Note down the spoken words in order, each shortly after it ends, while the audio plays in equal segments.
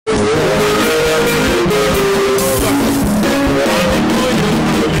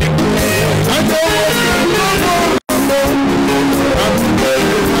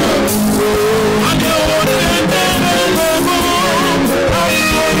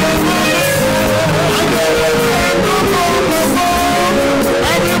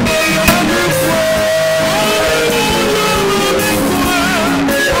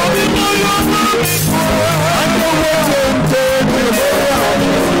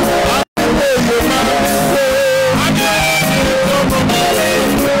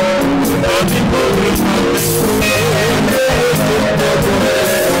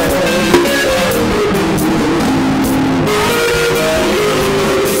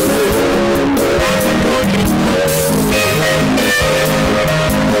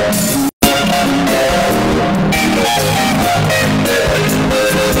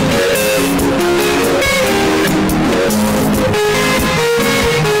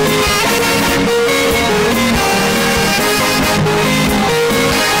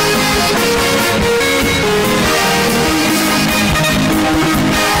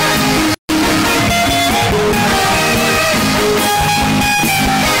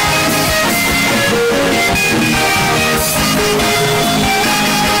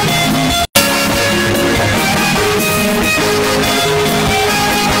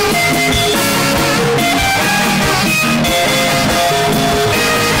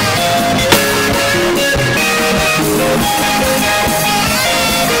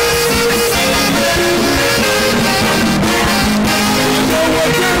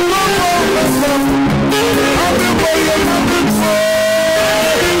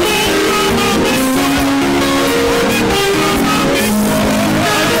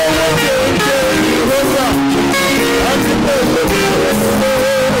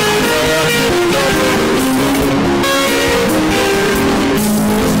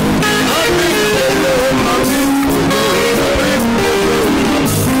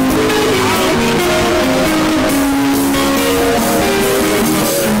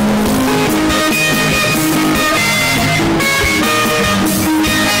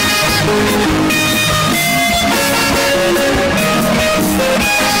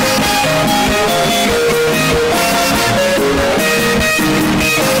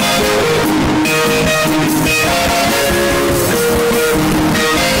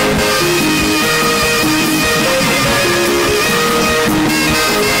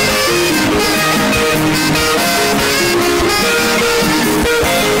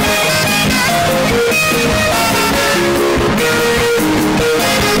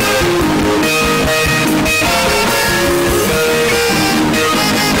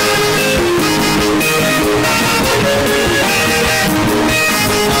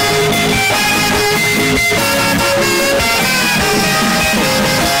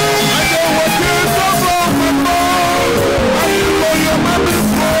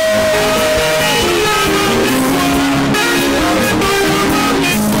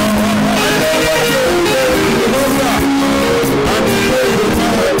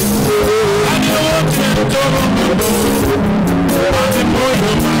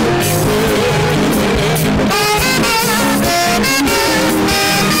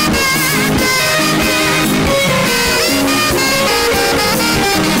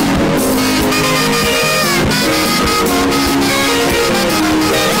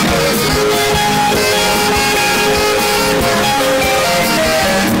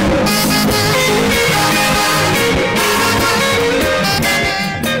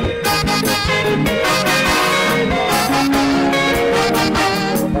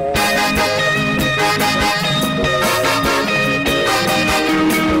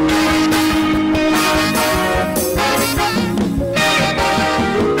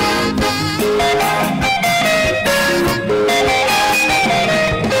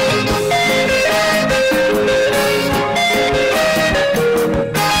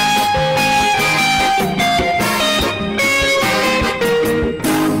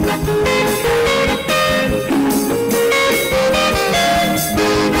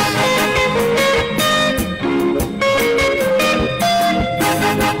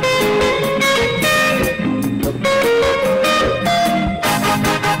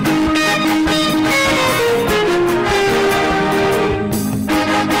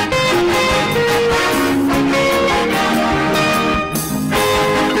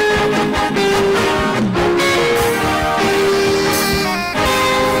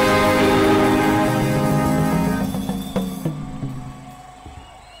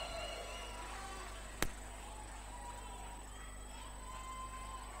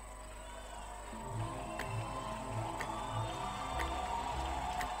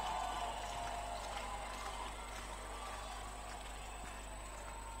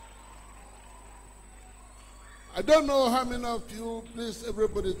I don't know how many of you, please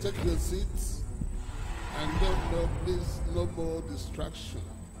everybody take your seats. And don't know, please, no more distraction.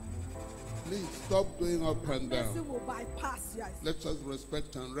 Please stop going up and down. Will bypass you. Let us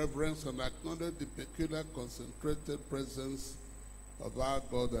respect and reverence and acknowledge the peculiar concentrated presence of our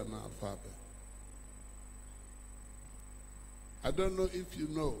God and our Father. I don't know if you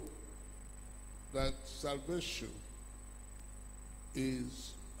know that salvation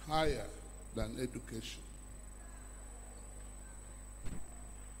is higher than education.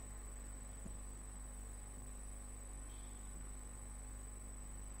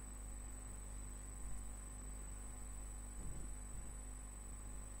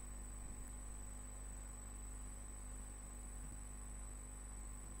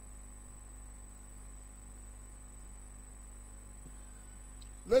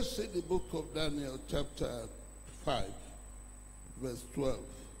 Let's see the book of Daniel, chapter 5, verse 12.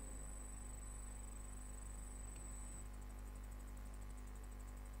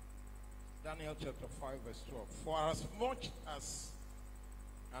 Daniel chapter 5, verse 12. For as much as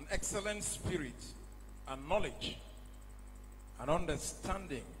an excellent spirit and knowledge and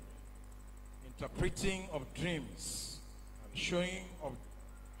understanding, interpreting of dreams and showing of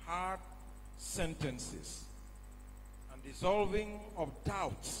hard sentences, and dissolving of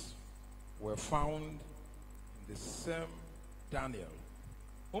doubts were found in the same Daniel,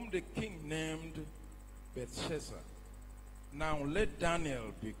 whom the king named Belshazzar. Now let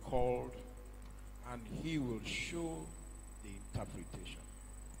Daniel be called, and he will show the interpretation.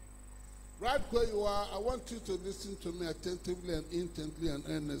 Right where you are, I want you to listen to me attentively and intently and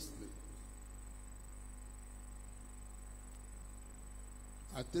earnestly.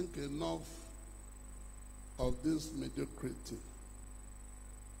 I think enough of this mediocrity.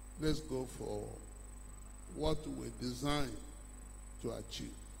 Let's go for what we're designed to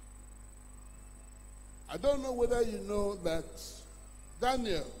achieve. I don't know whether you know that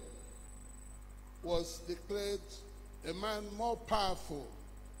Daniel was declared a man more powerful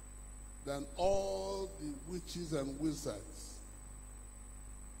than all the witches and wizards.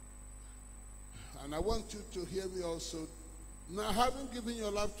 And I want you to hear me also. Now, having given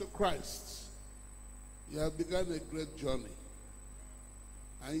your life to Christ, you have begun a great journey.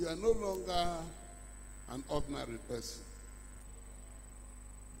 And you are no longer an ordinary person.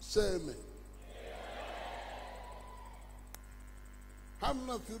 Say amen. How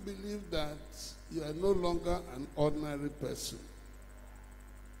many of you believe that you are no longer an ordinary person?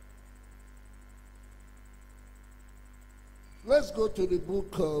 Let's go to the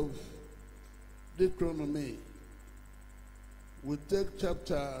book of Deuteronomy. We take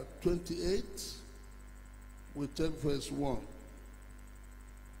chapter 28. We take verse 1.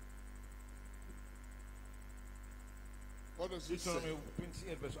 What does it say? Deuteronomy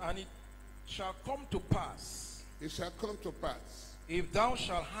 28 verse. And it shall come to pass. It shall come to pass. If thou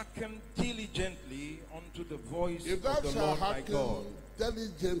shalt hearken diligently unto the voice If thou of the shalt Lord thy hearken God,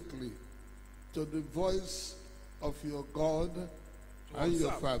 diligently to the voice of your God and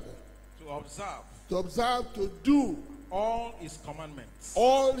your Father, to observe, to do all his commandments,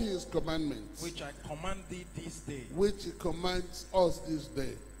 all his commandments, which I command thee this day, which he commands us this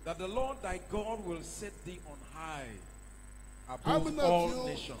day, that the Lord thy God will set thee on high how above many all of you,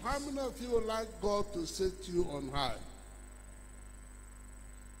 nations. how many of you would like God to set you on high?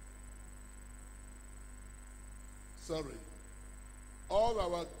 Sorry. All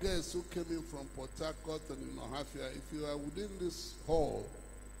our guests who came in from Port Harcourt and Ohafia, if you are within this hall,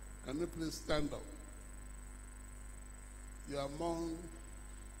 can you please stand up? You are among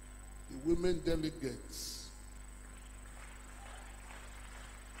the women delegates.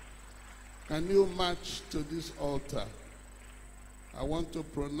 Can you march to this altar? I want to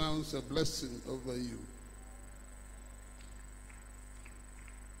pronounce a blessing over you.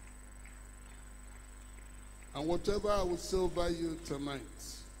 And whatever I will say over you tonight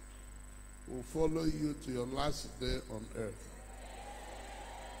will follow you to your last day on earth.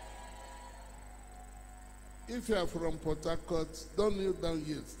 If you are from Port Harcourt, don't kneel down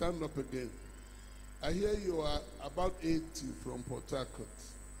yet. Stand up again. I hear you are about 80 from Port Harcourt.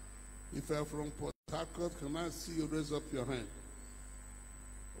 If you are from Port Harcourt, can I see you raise up your hand?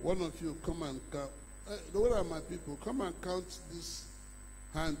 One of you come and count. What are my people? Come and count this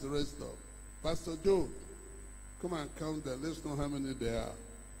hand raised up. Pastor Joe, come and count them. Let's know how many there are.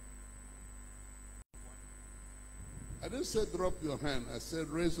 I didn't say drop your hand. I said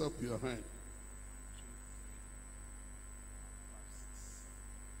raise up your hand.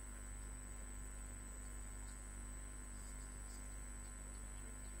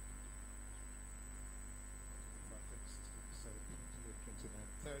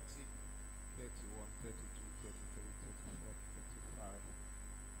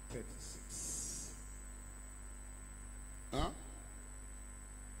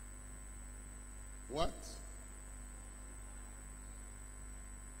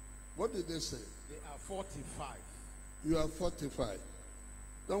 What did they say? They are 45. You are 45.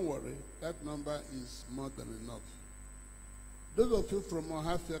 Don't worry, that number is more than enough. Those of you from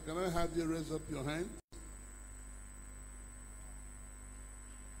Ohafia, can I have you raise up your hand?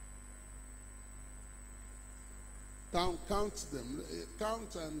 Count them.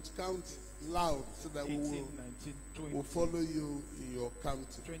 Count and count loud so that 18, we 19, 20, will follow you in your counting.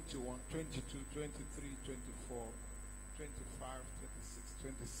 21, 22, 23, 24, 25, 26,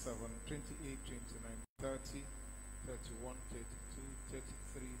 27, 28, 29, 30, 31, 32,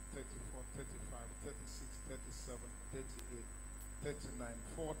 33, 34, 35, 36, 37, 38, 39,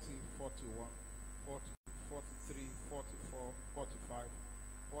 40, 41, 40, 43, 44, 45,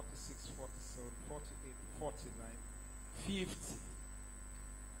 46, 47, 48, 49, 50.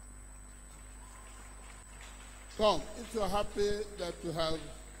 Come, if you're happy that you have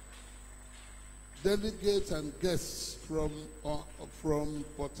delegates and guests from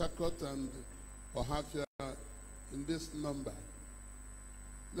Port Harcourt and Ohafia in this number,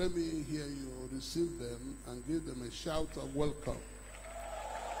 let me hear you receive them and give them a shout of welcome.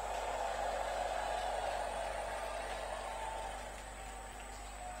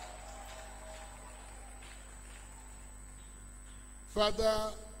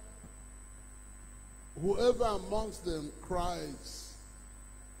 Father, whoever amongst them cries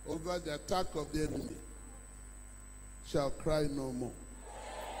over the attack of the enemy shall cry no more.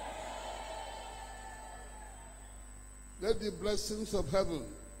 Let the blessings of heaven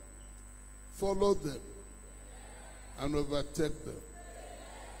follow them and overtake them.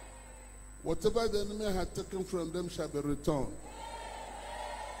 Whatever the enemy had taken from them shall be returned.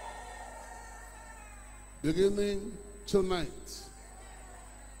 Beginning tonight,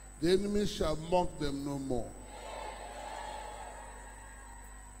 the enemy shall mock them no more.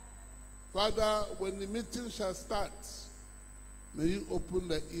 Father, when the meeting shall start, may you open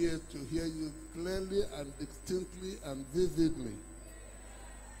the ear to hear you clearly and distinctly and vividly.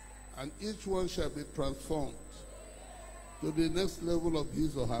 And each one shall be transformed to the next level of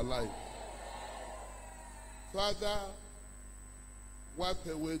his or her life. Father, wipe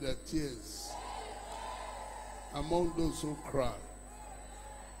away the tears among those who cry.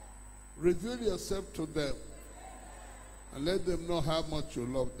 Reveal yourself to them and let them know how much you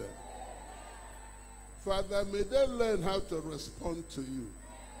love them. Father, may they learn how to respond to you.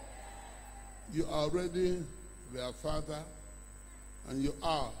 You are already their Father and you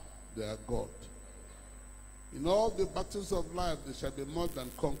are their God. In all the battles of life, they shall be more than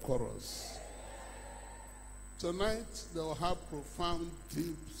conquerors. Tonight, they will have profound,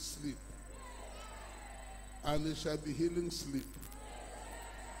 deep sleep. And it shall be healing sleep.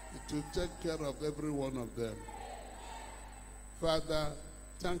 It will take care of every one of them. Father,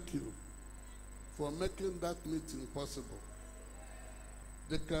 thank you for making that meeting possible.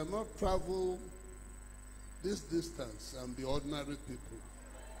 They cannot travel this distance and be ordinary people.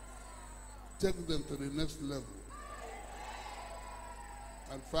 Take them to the next level.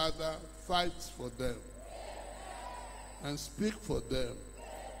 And Father, fight for them and speak for them.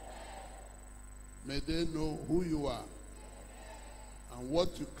 May they know who you are and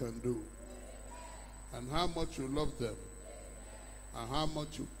what you can do and how much you love them and how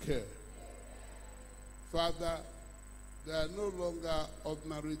much you care. Father, they are no longer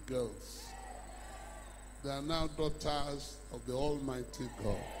ordinary girls. They are now daughters of the Almighty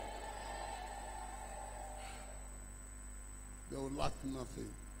God. They will lack nothing.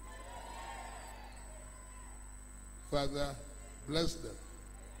 Father, bless them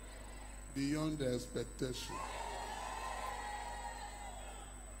beyond their expectation.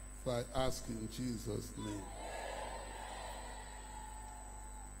 For I ask in Jesus' name.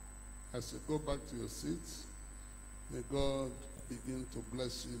 As you go back to your seats, may God begin to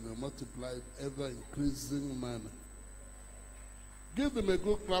bless you in a multiplied, ever-increasing manner. Give them a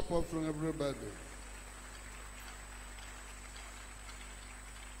good clap from everybody.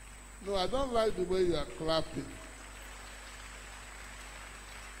 No, I don't like the way you are clapping.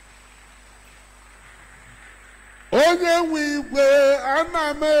 Onye nwe igwe,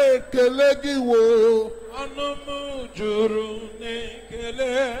 ana m ekele gị wo. Ọnụ m juru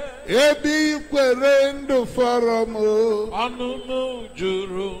n'ekele. Ebe ikwere ndụ fọrọ m. Ọnụ m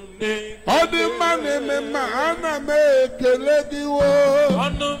juru n'ekele. Ọ dị mma na-eme mma, ana m ekele gị wo.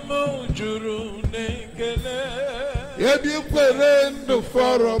 Ọnụ m juru n'ekele. Ebe ikwere ndụ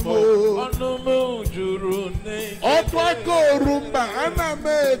fọrọ m. Ọnụ m juru n'ekele. Ọtụ aka orumba, ana m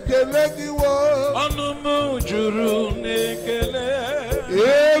ekele gị wo. Ọnụ m juru n'ekele.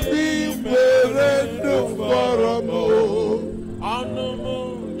 Ebe ikwere ndụ fọrọ m. Ọnụ m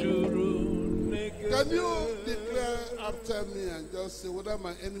juru n'ekele. Can you declare after me and just say, whether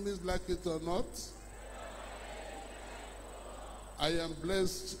my enemies like it or not, I am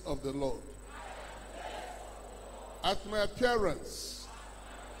blessed of the Lord. At my appearance,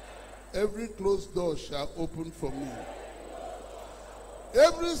 every closed door shall open for me.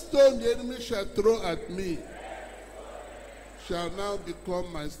 Every stone the enemy shall throw at me shall now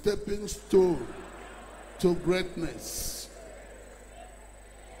become my stepping stone to greatness.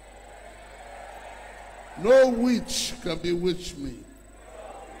 No witch can bewitch me.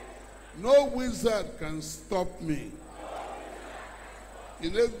 No wizard can stop me.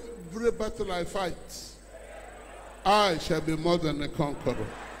 In every battle I fight, I shall be more than a conqueror.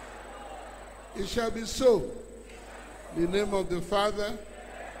 It shall be so. In the name of the Father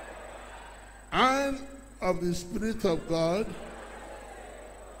and of the Spirit of God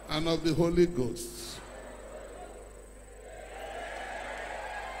and of the Holy Ghost.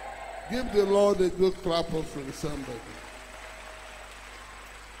 Give the Lord a good clap from somebody.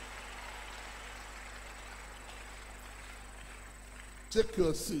 Take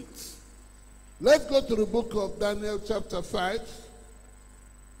your seats. Let's go to the book of Daniel chapter 5.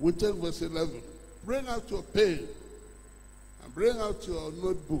 We take verse 11. Bring out your pen and bring out your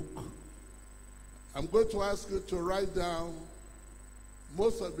notebook. I'm going to ask you to write down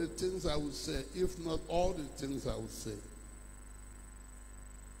most of the things I will say, if not all the things I will say.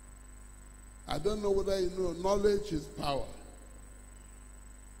 I don't know whether you know knowledge is power.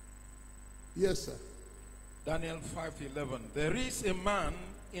 Yes, sir. Daniel 5:11. There is a man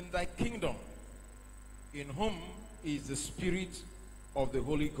in thy kingdom in whom is the spirit of the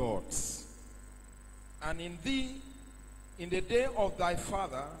holy gods. And in thee, in the day of thy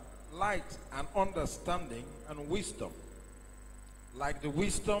father, light and understanding and wisdom, like the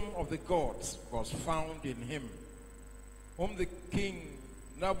wisdom of the gods, was found in him, whom the king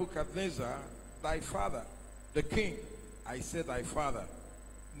Nebuchadnezzar, thy father, the king, I say thy father,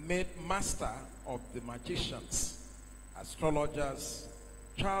 made master of the magicians, astrologers,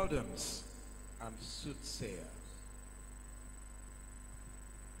 Chaldeans, and soothsayers.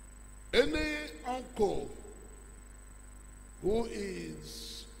 Any uncle who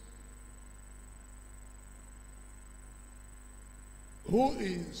is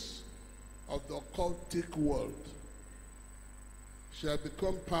of the occultic world shall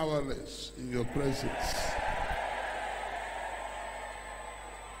become powerless in your presence.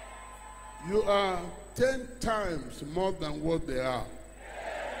 You are 10 times more than what they are.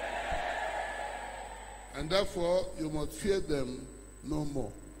 And therefore, you must fear them no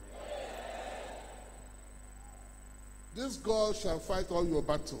more. This God shall fight all your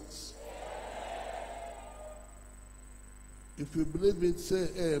battles. If you believe it, say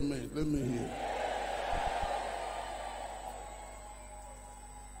amen. Let me hear.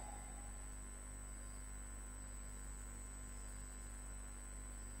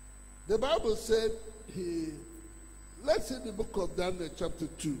 The Bible said let's see the book of Daniel chapter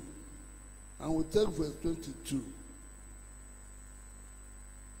 2, and we'll take verse 22.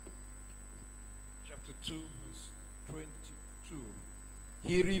 Chapter 2, verse 22.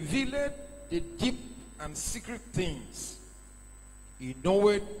 He revealed the deep and secret things. He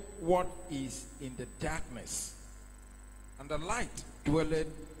knoweth what is in the darkness, and the light dwelleth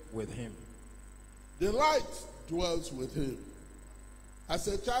with him. The light dwells with him. As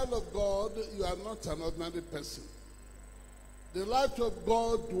a child of God, you are not an ordinary person. The light of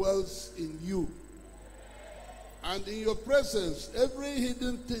God dwells in you. And in your presence, every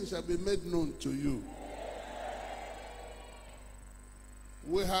hidden thing shall be made known to you.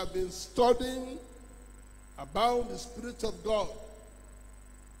 We have been studying about the Spirit of God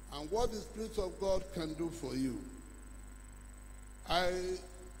and what the Spirit of God can do for you.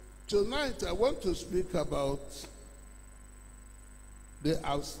 Tonight I want to speak about the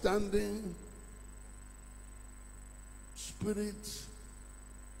outstanding Spirit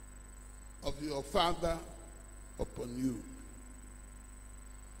of your Father upon you.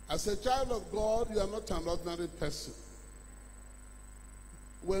 As a child of God, you are not an ordinary person.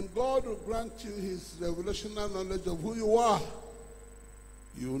 When God will grant you his revelational knowledge of who you are,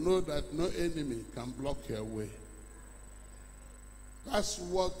 you know that no enemy can block your way. That's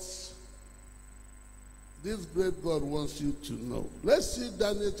what this great God wants you to know. Let's see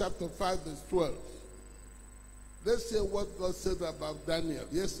Daniel chapter 5 verse 12. Let's see what God said about Daniel.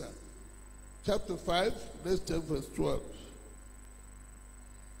 Yes, sir. Chapter 5, let's take verse 12.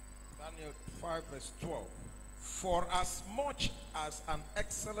 Daniel 5 verse 12. For as much as an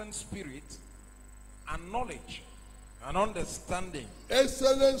excellent spirit and knowledge and understanding.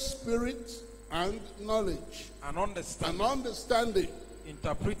 Excellent spirit and knowledge. And understanding. And understanding.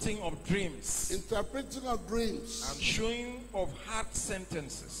 interpreting of dreams, interpreting of dreams, and showing of hard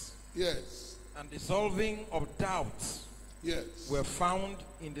sentences, yes, and dissolving of doubts yes, were found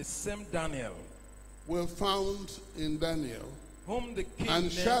in the same Daniel, were found in Daniel, whom the king and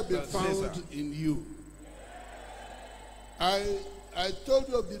named shall be Belshazzar. found in you. I told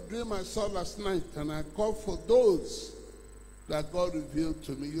you of the dream I saw last night, and I called for those that God revealed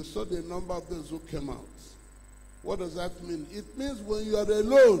to me. You saw the number of those who came out. What does that mean? It means when you are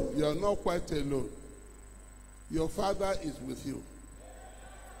alone, you are not quite alone. Your Father is with you.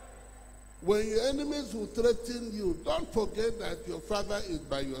 When your enemies will threaten you, don't forget that your Father is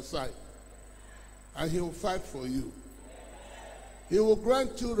by your side, and he will fight for you. He will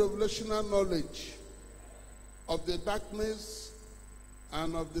grant you revelational knowledge of the darkness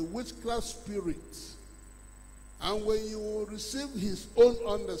and of the witchcraft spirits. And when you will receive his own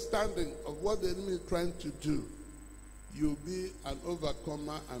understanding of what the enemy is trying to do, you'll be an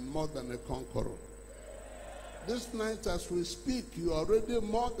overcomer and more than a conqueror. This night as we speak, you are already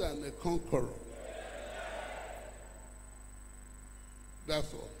more than a conqueror.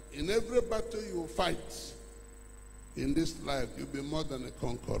 Therefore, in every battle you fight in this life, you'll be more than a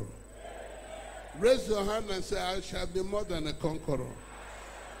conqueror. Raise your hand and say, I shall be more than a conqueror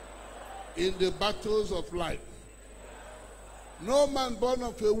in the battles of life. No man born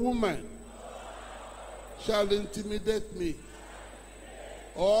of a woman shall intimidate me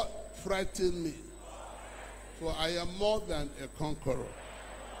or frighten me, for I am more than a conqueror.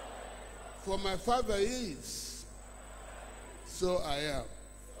 For my Father is, so I am.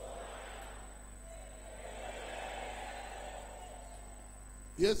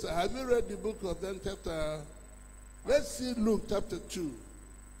 Yes, have you read the book of then chapter? Let's see Luke chapter 2,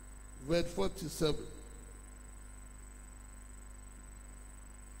 verse 47.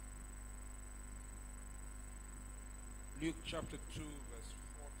 Luke chapter 2, verse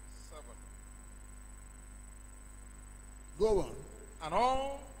 47. Go on. And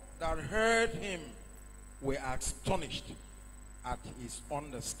all that heard him were astonished at his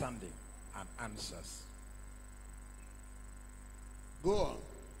understanding and answers. Go on.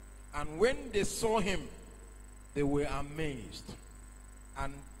 And when they saw him, they were amazed.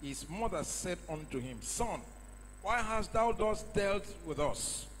 And his mother said unto him, Son, why hast thou thus dealt with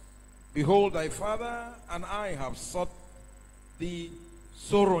us? Behold, thy father and I have sought thee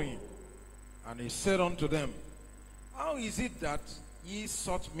sorrowing. And he said unto them, How is it that ye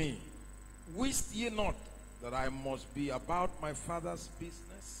sought me? Wist ye not that I must be about my father's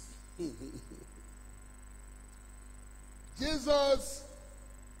business? Jesus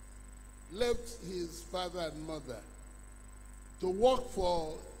left his father and mother to work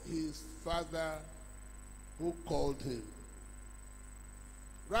for his Father who called him.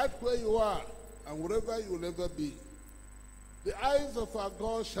 Right where you are and wherever you will ever be, the eyes of our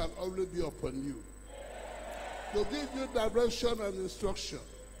God shall always be upon you, to give you direction and instruction,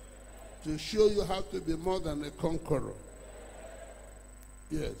 to show you how to be more than a conqueror.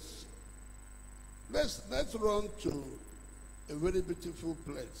 Yes. Let's run to a very beautiful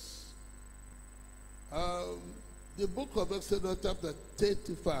place. The book of Exodus chapter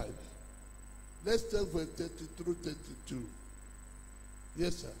 35. Let's take verse 30 through 32.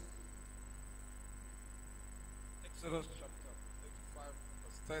 Yes, sir. Exodus chapter 35,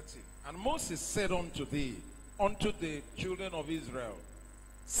 verse 30. And Moses said unto the children of Israel,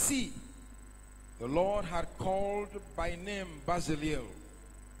 See, the Lord had called by name Bezaleel,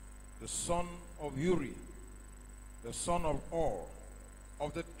 the son of Uri, the son of Ur,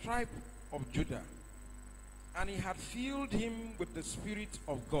 of the tribe of Judah. And he had filled him with the Spirit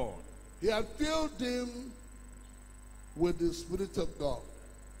of God. He had filled him with the Spirit of God.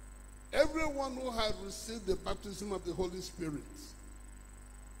 Everyone who had received the baptism of the Holy Spirit,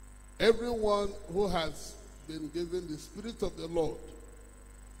 everyone who has been given the Spirit of the Lord,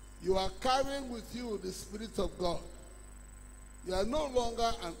 you are carrying with you the Spirit of God. You are no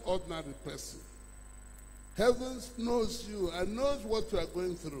longer an ordinary person. Heaven knows you and knows what you are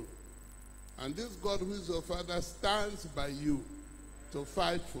going through. And this God who is your Father stands by you to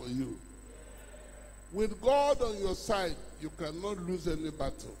fight for you. With God on your side, you cannot lose any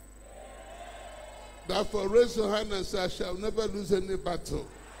battle. Therefore, raise your hand and say, I shall never lose any battle.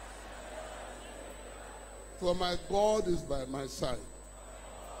 For my God is by my side.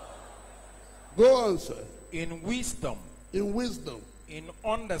 Go on, sir. In wisdom. In wisdom. In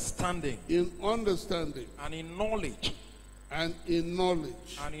understanding. In understanding. And in knowledge. And in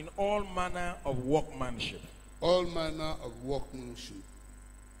knowledge. And in all manner of workmanship. All manner of workmanship.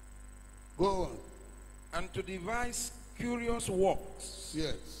 Go on. And to devise curious works.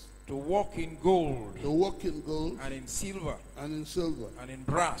 Yes. to walk in gold, and in silver, in silver, and in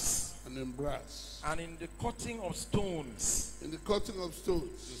brass, and in brass, and in the cutting of stones, to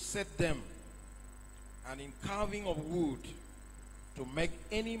set them, and in carving of wood, to make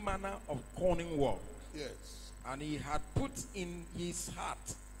any manner of cunning work. Yes. And he had put in his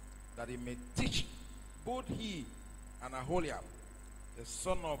heart that he may teach both he and Aholiab, the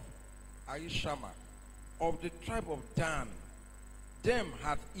son of Ahishama, of the tribe of Dan. Them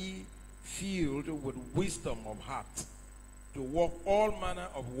had he filled with wisdom of heart, to work all manner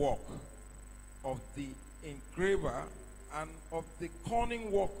of work, of the engraver, and of the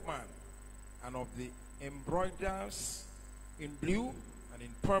cunning workman, and of the embroiderers in blue, and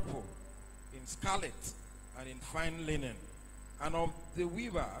in purple, in scarlet, and in fine linen, and of the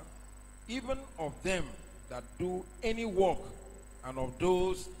weaver, even of them that do any work, and of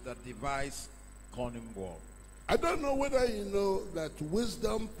those that devise cunning work. I don't know whether you know that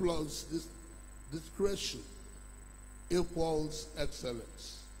wisdom plus discretion equals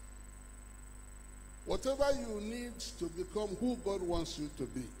excellence. Whatever you need to become who God wants you to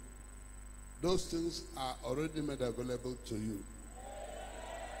be, those things are already made available to you.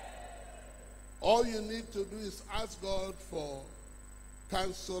 All you need to do is ask God for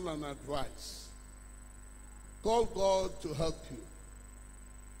counsel and advice. Call God to help you.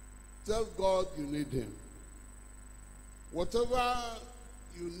 Tell God you need him. Whatever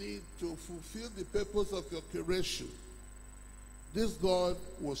you need to fulfill the purpose of your creation, this God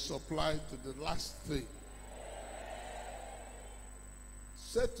will supply to the last thing.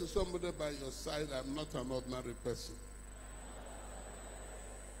 Say to somebody by your side, I'm not an ordinary person.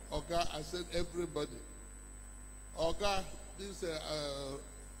 Okay, I said everybody. Okay, this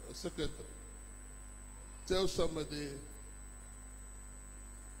secretary. Tell somebody,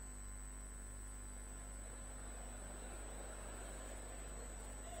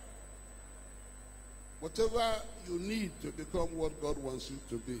 whatever you need to become what God wants you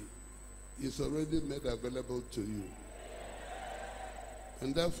to be is already made available to you.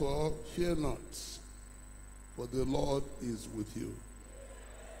 And therefore, fear not, for the Lord is with you.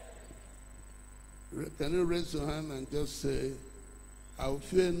 Can you raise your hand and just say, I will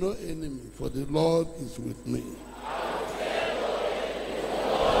fear no enemy, for the Lord is with me.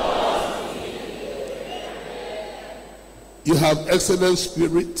 You have excellent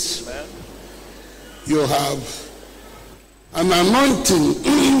spirit. Amen. You have an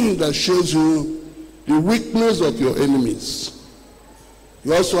anointing that shows you the weakness of your enemies.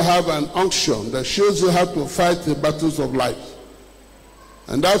 You also have an unction that shows you how to fight the battles of life.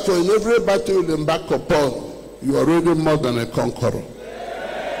 And therefore, in every battle you embark upon, you are already more than a conqueror.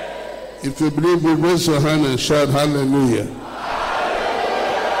 If you believe it, raise your hand and shout hallelujah.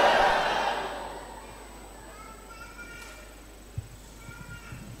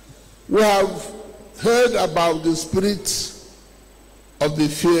 We have heard about the spirit of the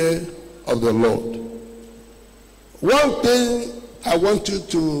fear of the Lord. One thing I want you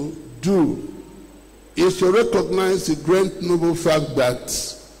to do is to recognize the great noble fact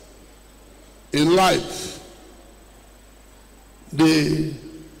that in life, the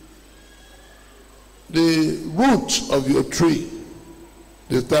root of your tree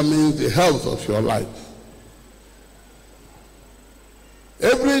determines the health of your life.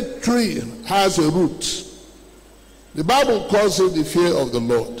 Every tree has a root. The Bible calls it the fear of the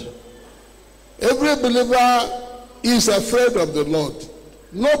Lord. Every believer is afraid of the Lord.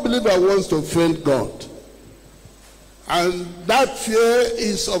 No believer wants to offend God. And that fear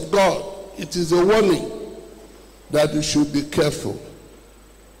is of God. It is a warning that you should be careful.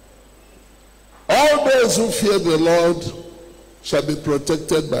 All those who fear the Lord shall be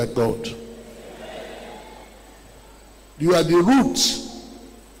protected by God. You are the root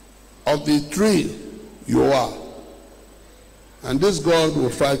of the tree you are. And this God will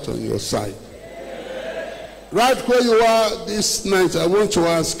fight on your side. Right where you are this night, I want to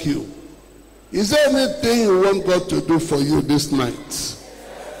ask you, is there anything you want God to do for you this night?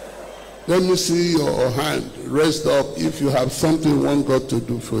 Let me see your hand raised up if you have something you want God to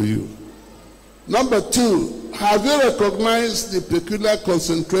do for you. Number two, have you recognized the peculiar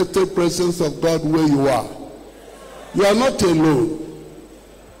concentrated presence of God where you are? You are not alone.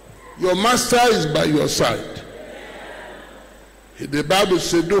 Your master is by your side. The Bible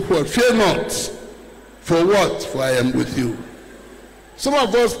says, do what? Fear not. For what? For I am with you. Some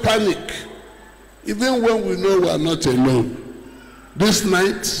of us panic, even when we know we are not alone. This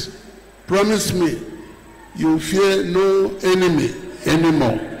night, promise me, you fear no enemy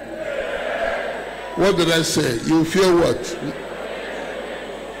anymore. What did I say? You fear what?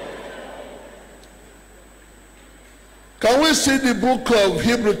 Can we we see the book of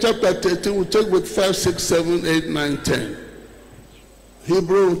Hebrew chapter 13? We'll take with 5, 6, 7, 8, 9, 10.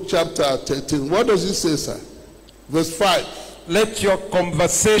 Hebrew chapter 13. What does it say, sir? Verse 5. Let your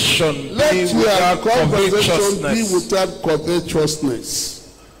conversation be without covetousness.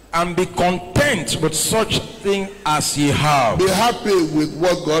 And be content with such thing as ye have. Be happy with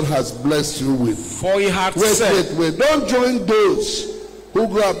what God has blessed you with. For he had said. Wait. Don't join those who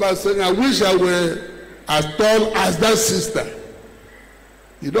go about saying, I wish I were as tall as that sister.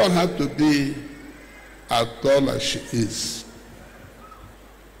 You don't have to be as tall as she is.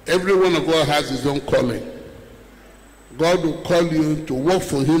 Every one of us has his own calling. God will call you to work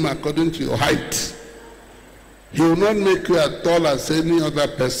for him according to your height. He will not make you as tall as any other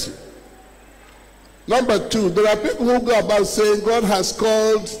person. Number 2, there are people who go about saying God has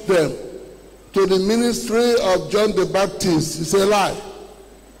called them to the ministry of John the Baptist. It's a lie.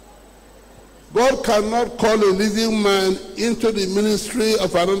 God cannot call a living man into the ministry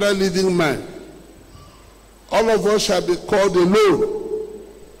of another living man. All of us shall be called alone.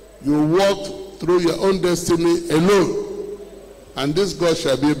 You walk through your own destiny alone. And this God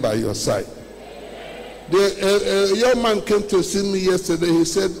shall be by your side. A young man came to see me yesterday. He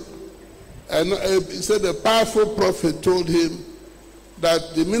said a powerful prophet told him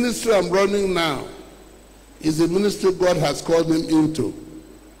that the ministry I'm running now is the ministry God has called him into.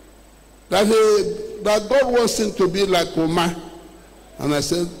 That God wants him to be like Oma. And I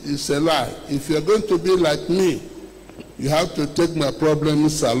said, it's a lie. If you're going to be like me, you have to take my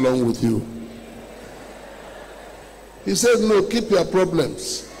problems along with you. He said, no, keep your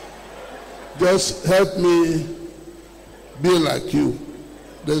problems. Just help me be like you.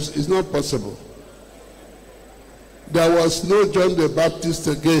 It's not possible. There was no John the Baptist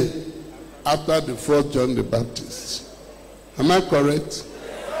again after the fourth John the Baptist. Am I correct?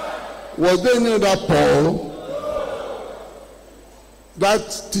 Was there any other Paul?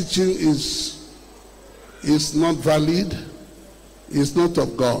 That teaching is not valid. It's not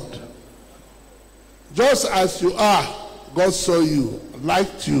of God. Just as you are, God saw you,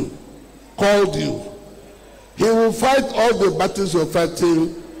 liked you, called you. He will fight all the battles you're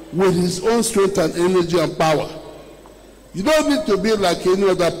fighting with his own strength and energy and power. You don't need to be like any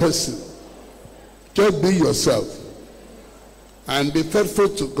other person. Just be yourself and be faithful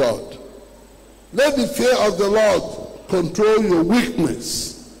to God. Let the fear of the Lord control your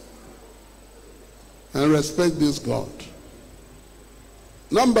weakness and respect this God.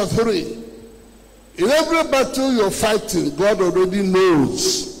 Number 3, in every battle you're fighting, God already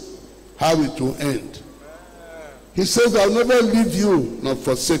knows how it will end. He says, I'll never leave you nor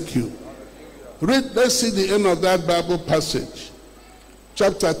forsake you. Let's see the end of that Bible passage.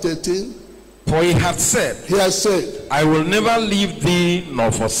 Chapter 13. For he hath said, I will never leave thee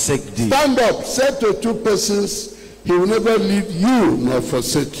nor forsake thee. Stand up, say to 2 persons, he will never leave you nor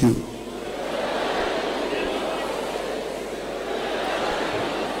forsake you.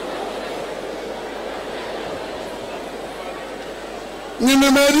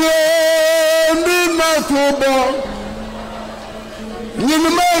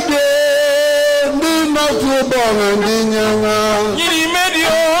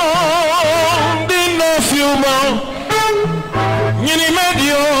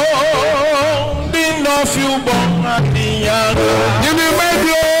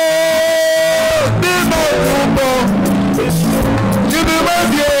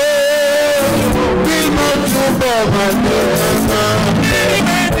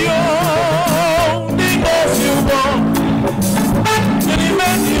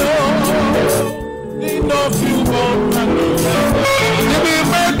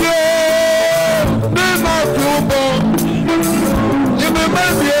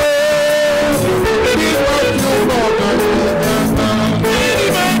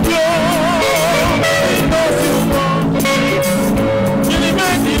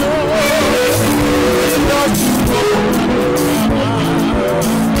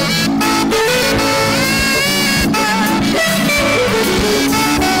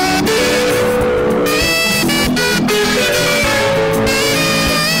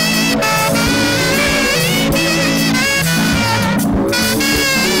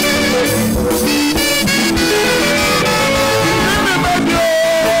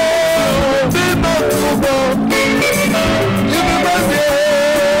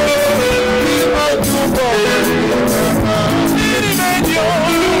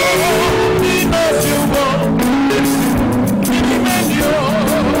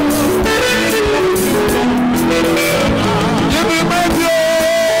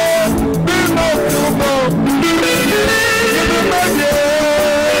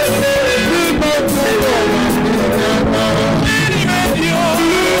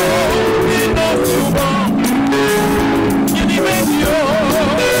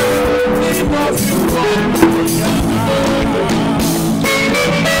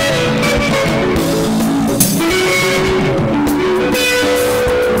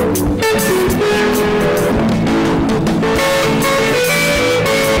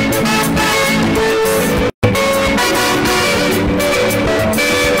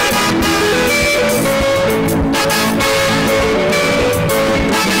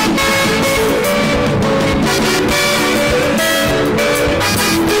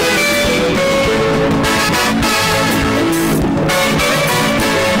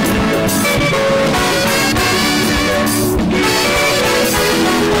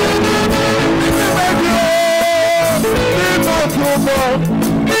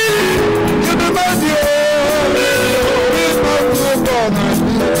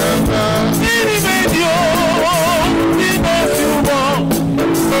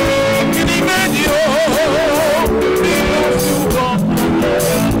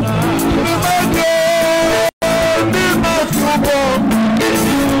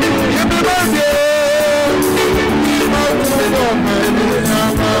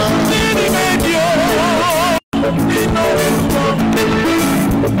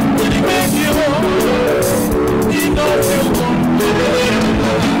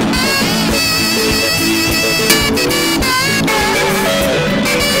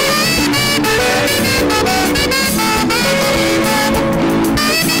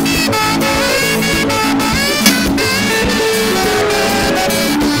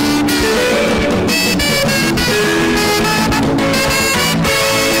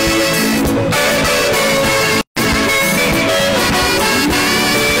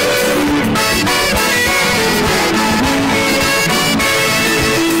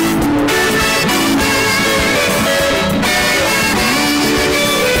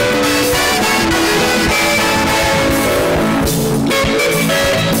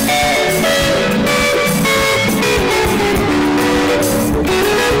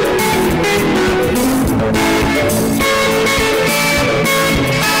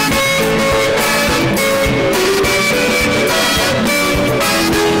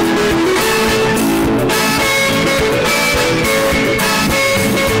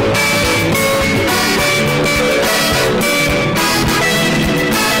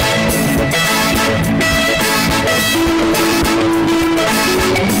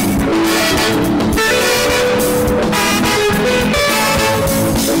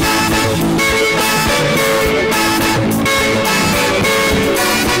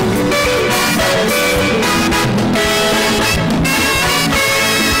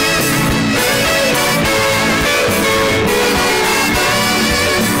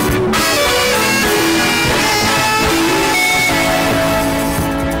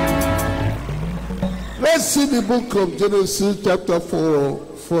 the book of Genesis chapter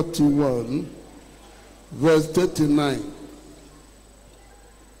 41, verse 39.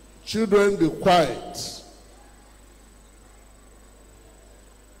 Children, be quiet.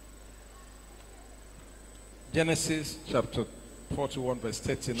 Genesis chapter 41, verse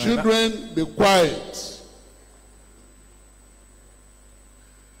 39. Children, be quiet.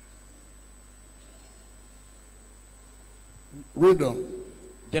 Read on.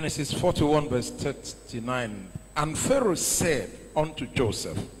 Genesis 41, verse 39. And Pharaoh said unto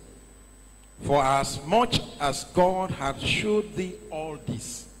Joseph, for as much as God hath showed thee all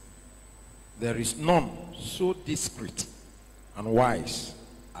this, there is none so discreet and wise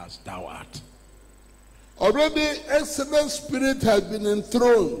as thou art. Already, excellent spirit has been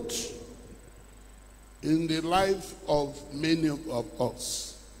enthroned in the life of many of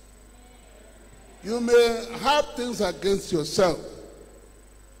us. You may have things against yourself,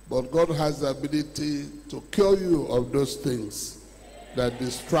 but God has the ability to cure you of those things that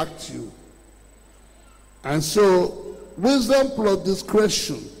distract you. And so, wisdom plus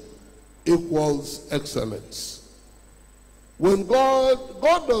discretion equals excellence. When God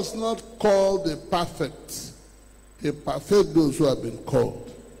does not call the perfect, He perfects those who have been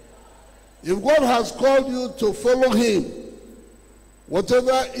called. If God has called you to follow Him,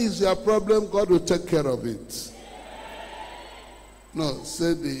 whatever is your problem, God will take care of it. No,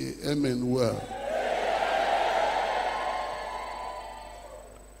 say the amen well.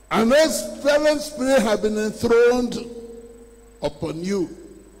 And excellent spirit has been enthroned upon you.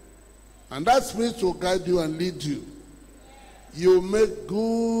 And that spirit will guide you and lead you. You make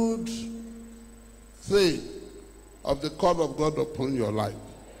good thing of the call of God upon your life.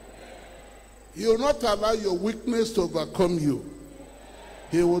 He will not allow your weakness to overcome you.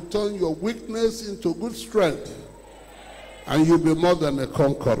 He will turn your weakness into good strength. And you'll be more than a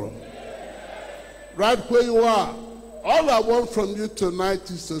conqueror. Right where you are, all I want from you tonight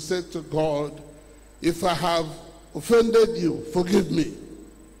is to say to God, if I have offended you, forgive me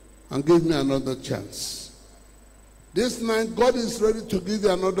and give me another chance. This night, God is ready to give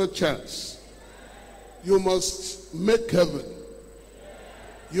you another chance. You must make heaven.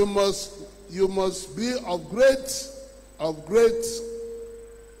 You must be of great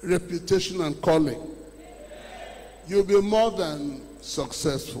reputation and calling. You'll be more than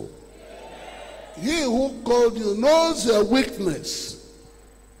successful. He who called you knows your weakness,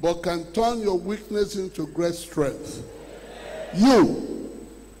 but can turn your weakness into great strength. You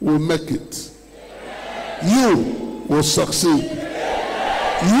will make it. You will succeed.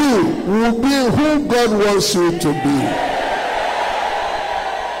 You will be who God wants you to be.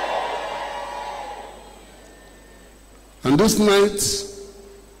 And this night,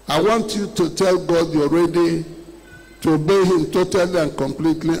 I want you to tell God you're ready to obey Him totally and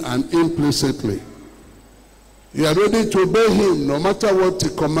completely and implicitly. You are ready to obey Him no matter what He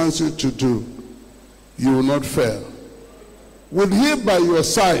commands you to do. You will not fail. With Him by your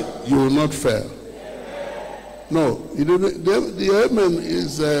side, you will not fail. No, you didn't, the amen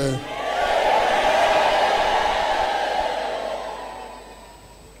is...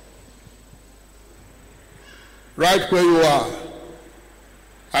 right where you are.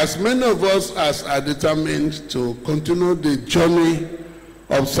 As many of us as are determined to continue the journey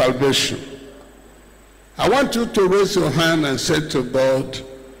of salvation, I want you to raise your hand and say to God,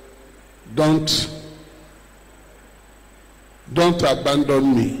 don't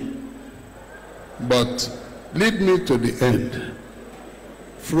abandon me, but lead me to the end.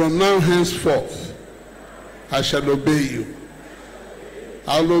 From now henceforth, I shall obey you.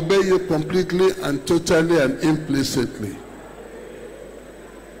 I'll obey you completely and totally and implicitly.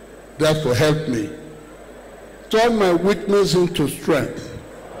 Therefore, help me. Turn my weakness into strength.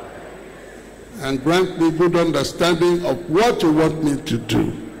 And grant me good understanding of what you want me to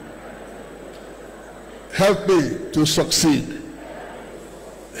do. Help me to succeed.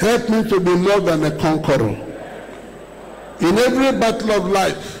 Help me to be more than a conqueror. In every battle of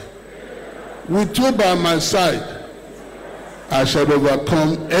life, with you by my side, I shall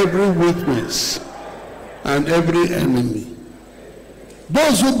overcome every weakness and every enemy.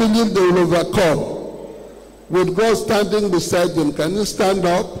 Those who believe they will overcome, with God standing beside them, can you stand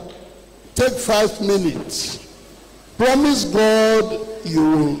up? Take 5 minutes. Promise God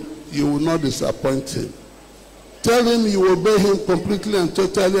you will not disappoint Him. Tell Him you obey Him completely and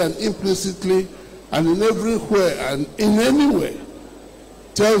totally and implicitly and in everywhere and in any way.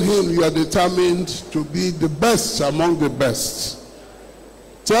 Tell Him you are determined to be the best among the best.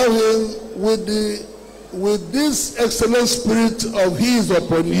 Tell Him with this excellent spirit of His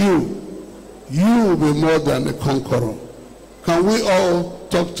upon you, you will be more than a conqueror. Can we all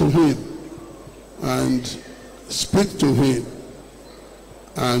talk to Him and speak to him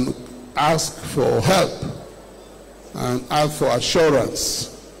and ask for help and ask for assurance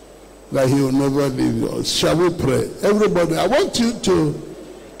that he will never leave you. Shall we pray? Everybody, I want you to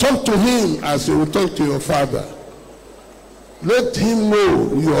talk to him as you will talk to your father. Let him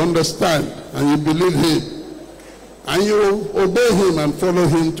know you understand and you believe him, and you obey him and follow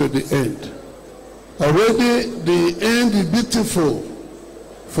him to the end. Already the end is beautiful,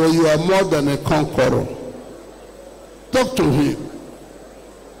 for you are more than a conqueror. Talk to him.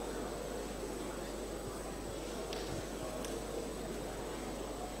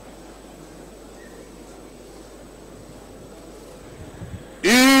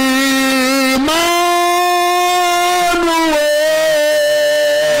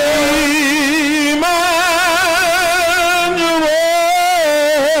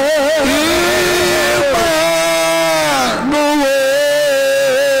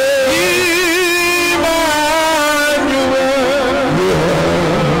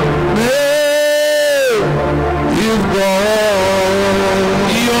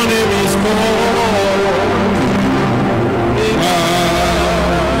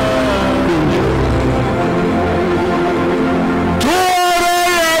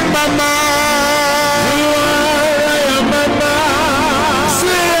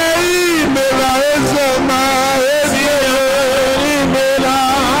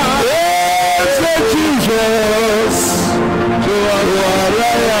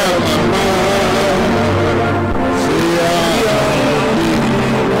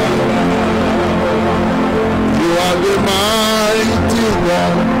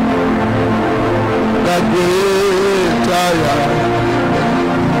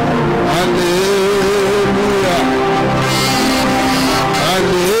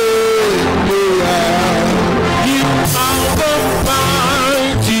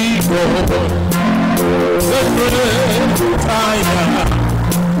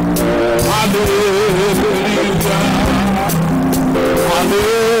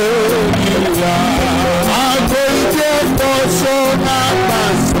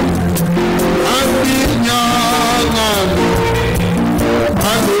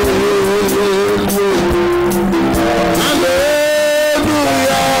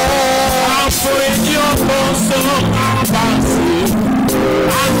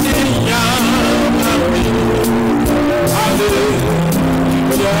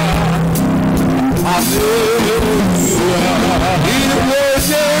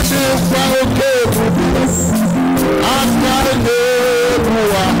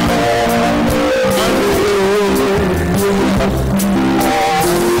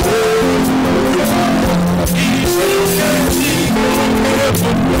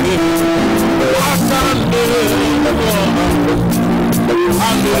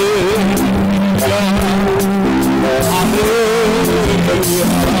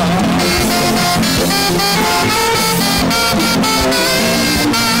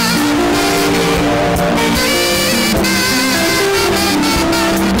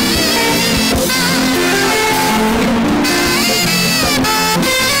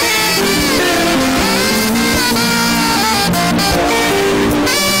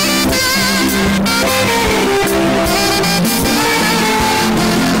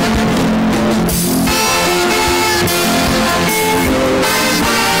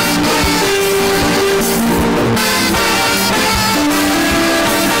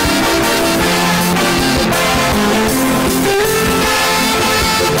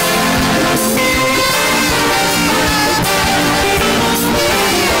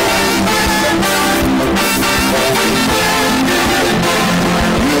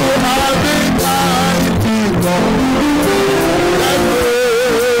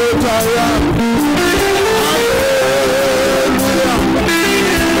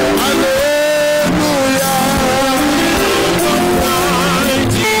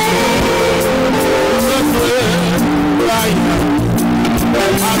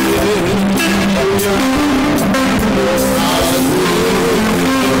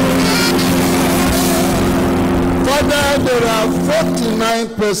 There are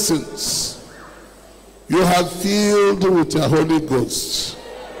 49 persons you have filled with your Holy Ghost.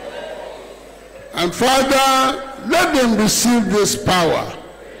 And Father, let them receive this power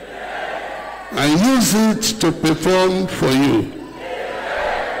and use it to perform for you.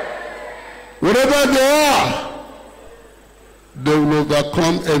 Wherever they are, they will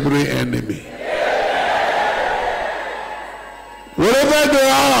overcome every enemy. Wherever they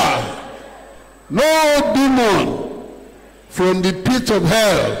are, no demon from the pit of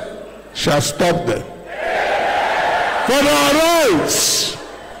hell shall stop them. Father, arise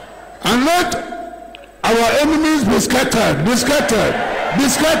and let Our enemies be scattered, be scattered, be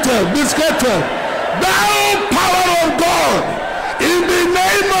scattered, be scattered. Thou power of God, in the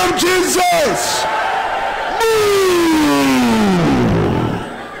name of Jesus, move.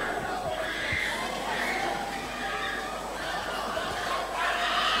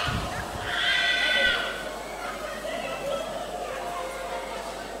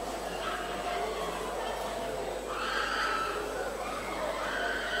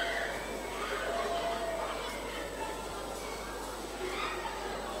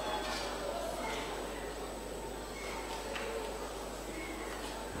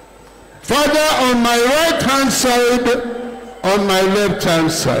 Father, on my right hand side, on my left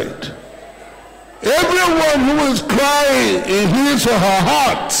hand side, everyone who is crying in his or her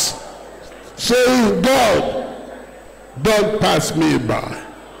heart, saying, God, don't pass me by.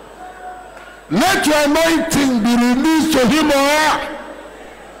 Let your anointing be released to him or her,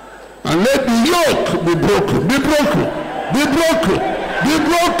 and let the yoke be broken, be broken, be broken, be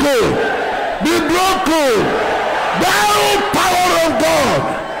broken, be broken. Thou power of God,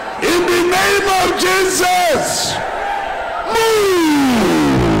 in the name of Jesus, move.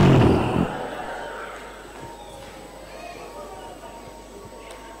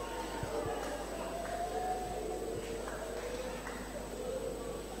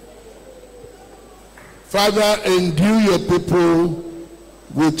 Father, endue your people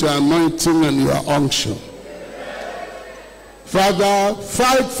with your anointing and your unction. Father,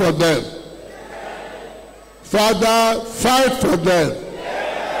 fight for them. Father, fight for them.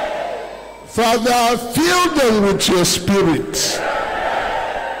 Father, fill them with your spirit,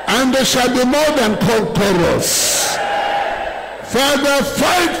 and they shall be more than conquerors. Father,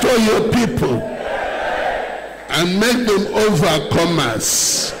 fight for your people and make them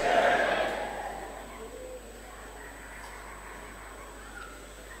overcomers.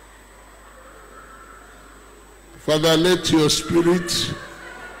 Father, let your spirit,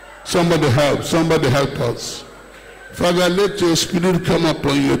 somebody help us. Father, let your spirit come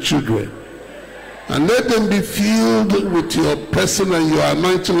upon your children. And let them be filled with your person and your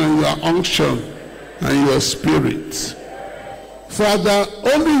anointing and your unction and your spirit. Father,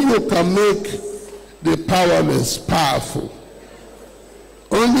 only you can make the powerless powerful.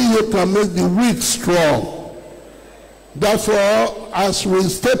 Only you can make the weak strong. Therefore, as we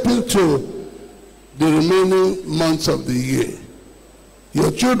step into the remaining months of the year,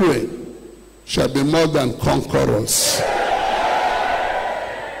 your children shall be more than conquerors.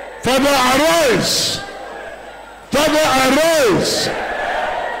 Father, arise. Father, arise.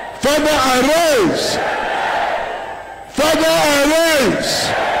 Father, arise. Father, arise.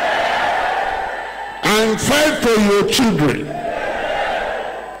 And fight for your children.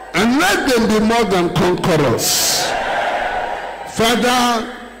 And let them be more than conquerors.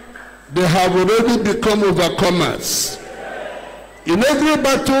 Father, they have already become overcomers. In every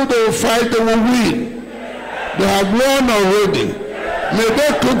battle they will fight, they will win. They have won already. May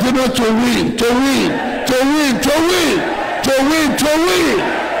they continue to win, to win, to win, to win, to win, to win,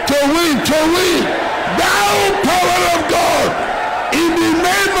 to win, to win. Thou power of God, in the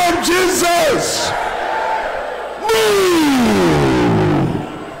name of Jesus, move.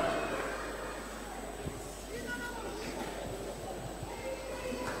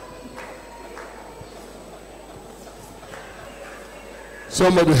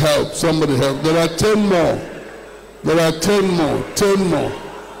 Somebody help, somebody help. There are 10 more. There are 10 more, 10 more.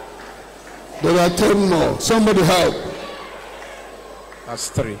 There are 10 more. Somebody help. That's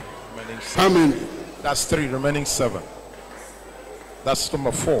 3. How many? That's 3, remaining 7. That's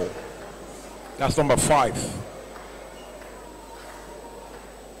number 4. That's number 5.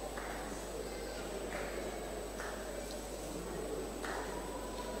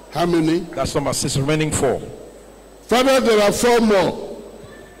 How many? That's number 6, remaining 4. Father, there are 4 more.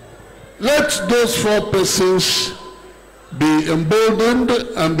 Let those 4 persons be emboldened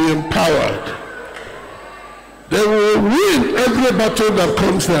and be empowered. They will win every battle that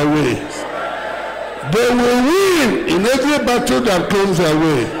comes their way. They will win in every battle that comes their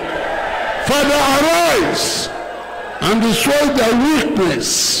way. Father, arise and destroy their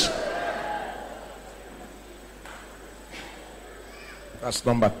weakness. That's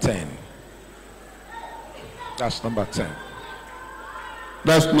number 10. That's number 10.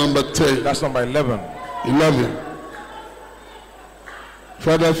 That's number 10. That's number 11. 11.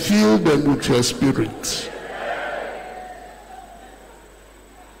 Father, fill them with your spirit.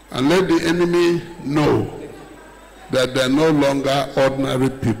 And let the enemy know that they're no longer ordinary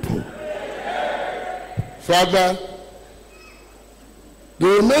people. Father, the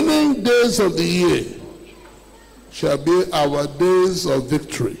remaining days of the year shall be our days of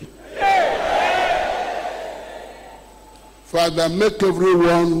victory. Father, make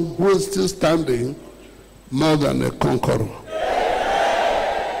everyone who is still standing more than a conqueror.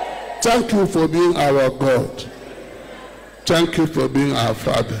 Thank you for being our God. Thank you for being our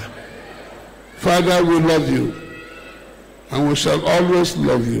Father. Father, we love you, and we shall always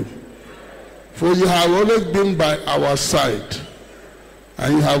love you. For you have always been by our side,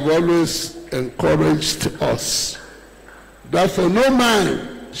 and you have always encouraged us. Therefore, no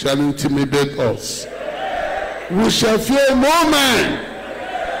man shall intimidate us. We shall fear no man,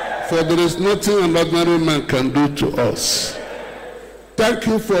 for there is nothing an ordinary man can do to us. Thank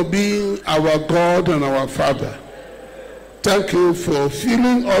you for being our God and our Father. Thank you for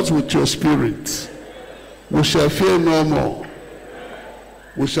filling us with your Spirit. We shall fear no more.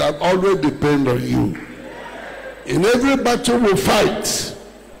 We shall always depend on you. In every battle we fight,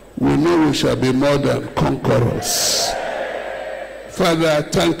 we know we shall be more than conquerors. Father,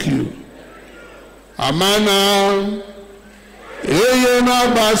 thank you. Amana,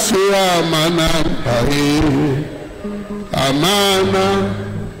 eyena basi amana pae. Amana,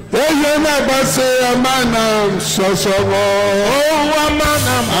 eyena basi amana sosogo. Oh,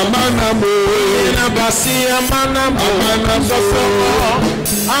 amana, Amana mo, eyena basi amana sosogo.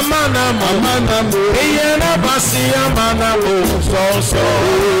 Amana, amana mo, eyena basi amana sosogo.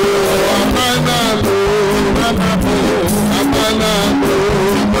 amana mo, amana mo, amana mo,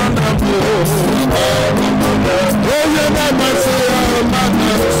 amana mo. Eyena basi amana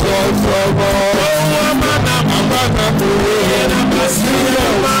sosogo. Amana, Amana mo, eyena basi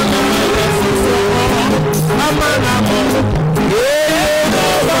amana sosogo. Amana, eyena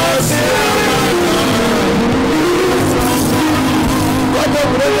basi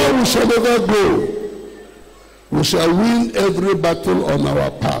wherever we shall never go, we shall win every battle on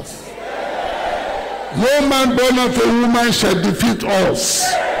our path. No man born of a woman shall defeat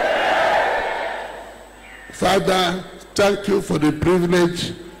us. Father, thank you for the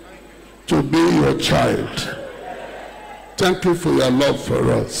privilege to be your child. Thank you for your love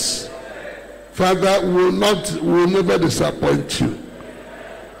for us. Father, we will never disappoint you.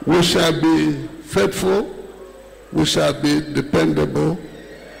 We shall be faithful. We shall be dependable.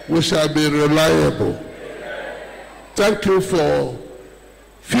 We shall be reliable. Thank you for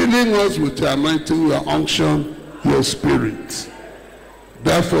filling us with your anointing, your unction, your spirit.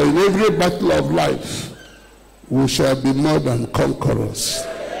 Therefore, in every battle of life, we shall be more than conquerors.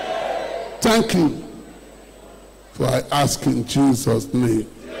 Thank you for I ask in Jesus' name.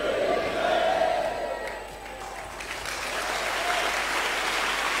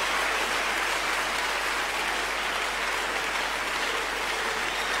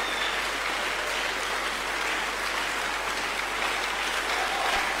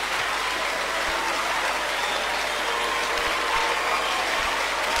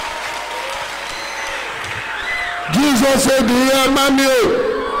 Jesus said, "Dear mommy,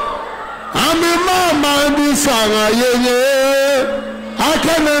 I'm a mama in this song. I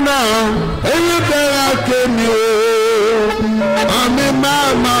can't now. Anything I can do. I'm a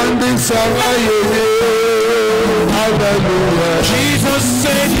mama in this song. Hallelujah." Jesus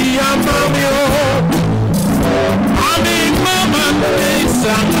said, "Dear mommy, I'm a mama in this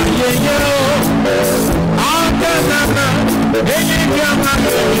song. I can't now. Anything I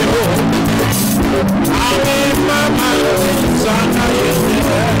can do. I'm a mama in this song.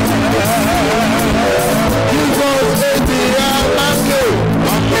 Jesus said, "Dear mommy,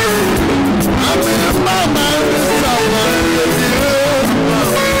 I'm a mama in this song.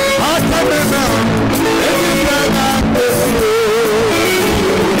 I can't now. Anything I can do. I'm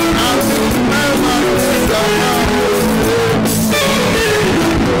a mama in this song."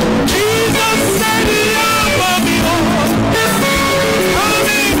 Jesus said, "Dear mommy, I'm a mama in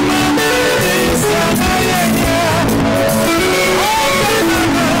this song.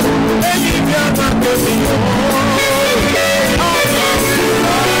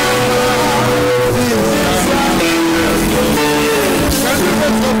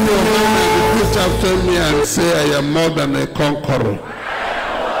 After me and say, "I am more than a conqueror."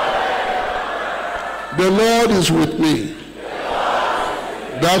 The Lord is with me.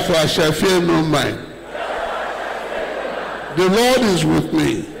 Therefore I shall fear no man. The Lord is with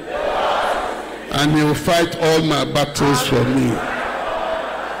me, and he will fight all my battles for me.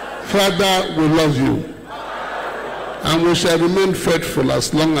 Father, we love you, and we shall remain faithful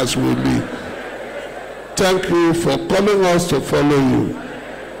as long as we live. Thank you for calling us to follow you.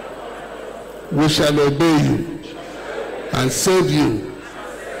 We shall obey you and serve you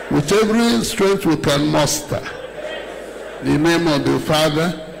with every strength we can muster. In the name of the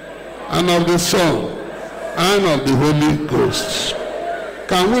Father, and of the Son, and of the Holy Ghost.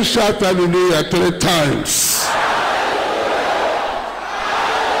 Can we shout hallelujah 3 times?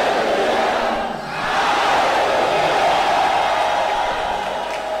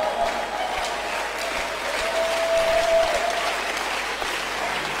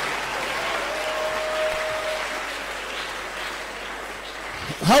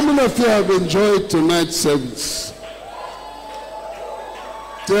 How many of you have enjoyed tonight's service?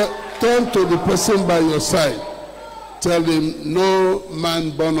 Turn to the person by your side. Tell him, no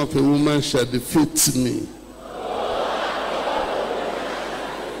man born of a woman shall defeat me.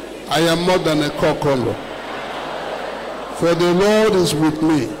 I am more than a conqueror. For the Lord is with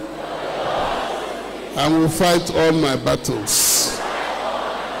me and will fight all my battles.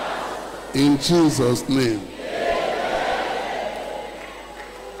 In Jesus' name.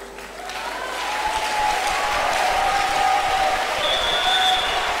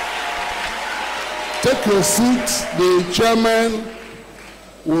 Take your seat. The chairman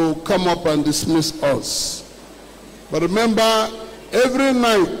will come up and dismiss us. But remember, every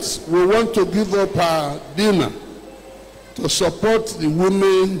night we want to give up our dinner to support the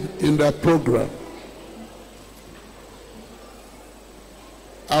women in their program.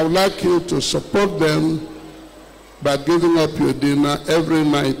 I would like you to support them by giving up your dinner every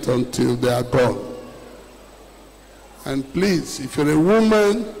night until they are gone. And please, if you're a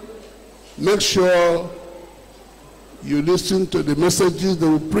woman, make sure you listen to the messages they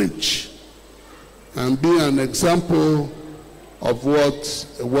will preach and be an example of what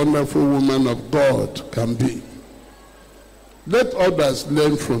a wonderful woman of God can be. Let others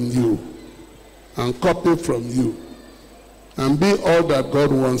learn from you and copy from you and be all that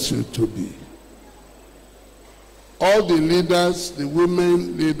God wants you to be. All the leaders, the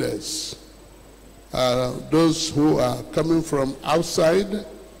women leaders, those who are coming from outside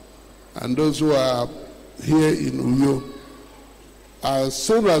and those who are here in Uyo. As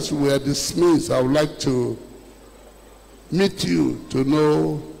soon as we are dismissed, I would like to meet you to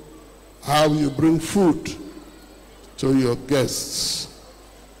know how you bring food to your guests.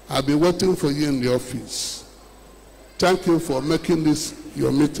 I'll be waiting for you in the office. Thank you for making this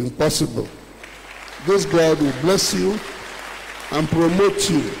your meeting possible. This God will bless you and promote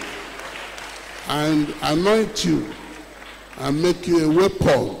you and anoint you and make you a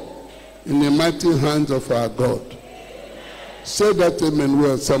weapon in the mighty hands of our God. Say that amen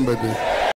well, somebody.